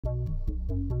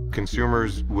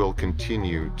Consumers will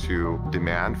continue to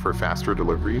demand for faster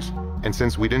deliveries. And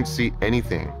since we didn't see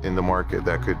anything in the market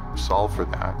that could solve for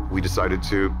that, we decided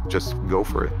to just go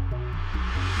for it.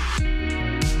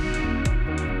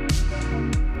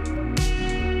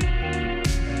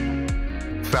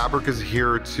 Fabric is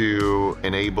here to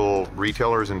enable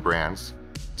retailers and brands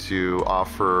to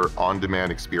offer on-demand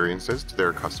experiences to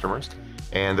their customers.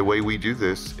 And the way we do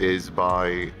this is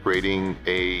by creating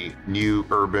a new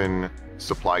urban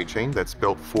supply chain that's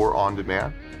built for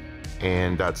on-demand,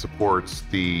 and that supports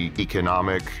the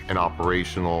economic and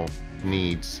operational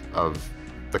needs of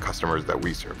the customers that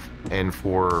we serve. And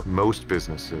for most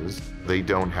businesses, they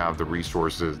don't have the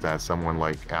resources that someone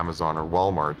like Amazon or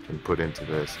Walmart can put into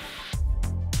this.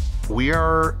 We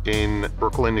are in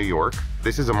Brooklyn, New York.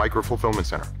 This is a micro-fulfillment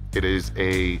center. It is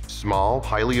a small,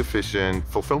 highly efficient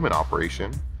fulfillment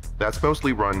operation that's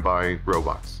mostly run by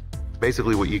robots.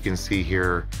 Basically, what you can see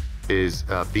here is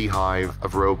a beehive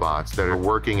of robots that are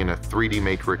working in a 3D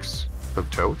matrix of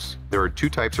totes. There are two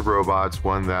types of robots,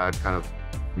 one that kind of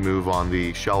move on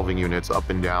the shelving units up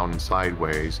and down and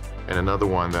sideways, and another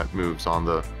one that moves on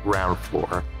the ground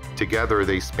floor. Together,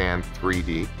 they span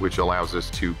 3D, which allows us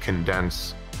to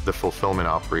condense the fulfillment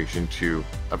operation to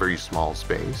a very small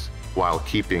space while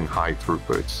keeping high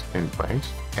throughputs in place.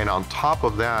 And on top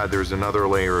of that, there's another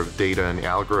layer of data and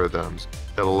algorithms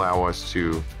that allow us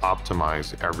to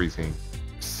optimize everything.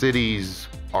 Cities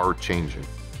are changing,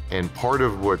 and part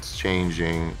of what's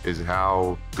changing is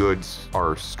how goods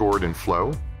are stored and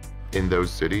flow in those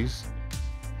cities.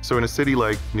 So in a city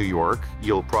like New York,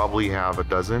 you'll probably have a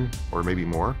dozen or maybe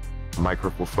more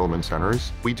micro-fulfillment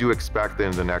centers. We do expect that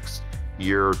in the next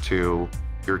year or two,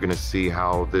 you're going to see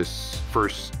how this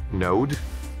first node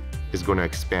is going to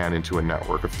expand into a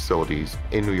network of facilities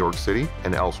in New York City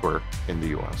and elsewhere in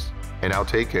the US. And I'll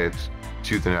take it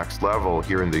to the next level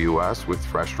here in the US with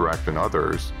Fresh Direct and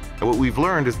others. And what we've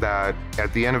learned is that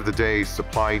at the end of the day,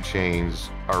 supply chains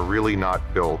are really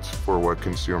not built for what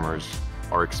consumers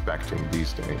are expecting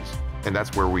these days. And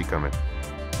that's where we come in.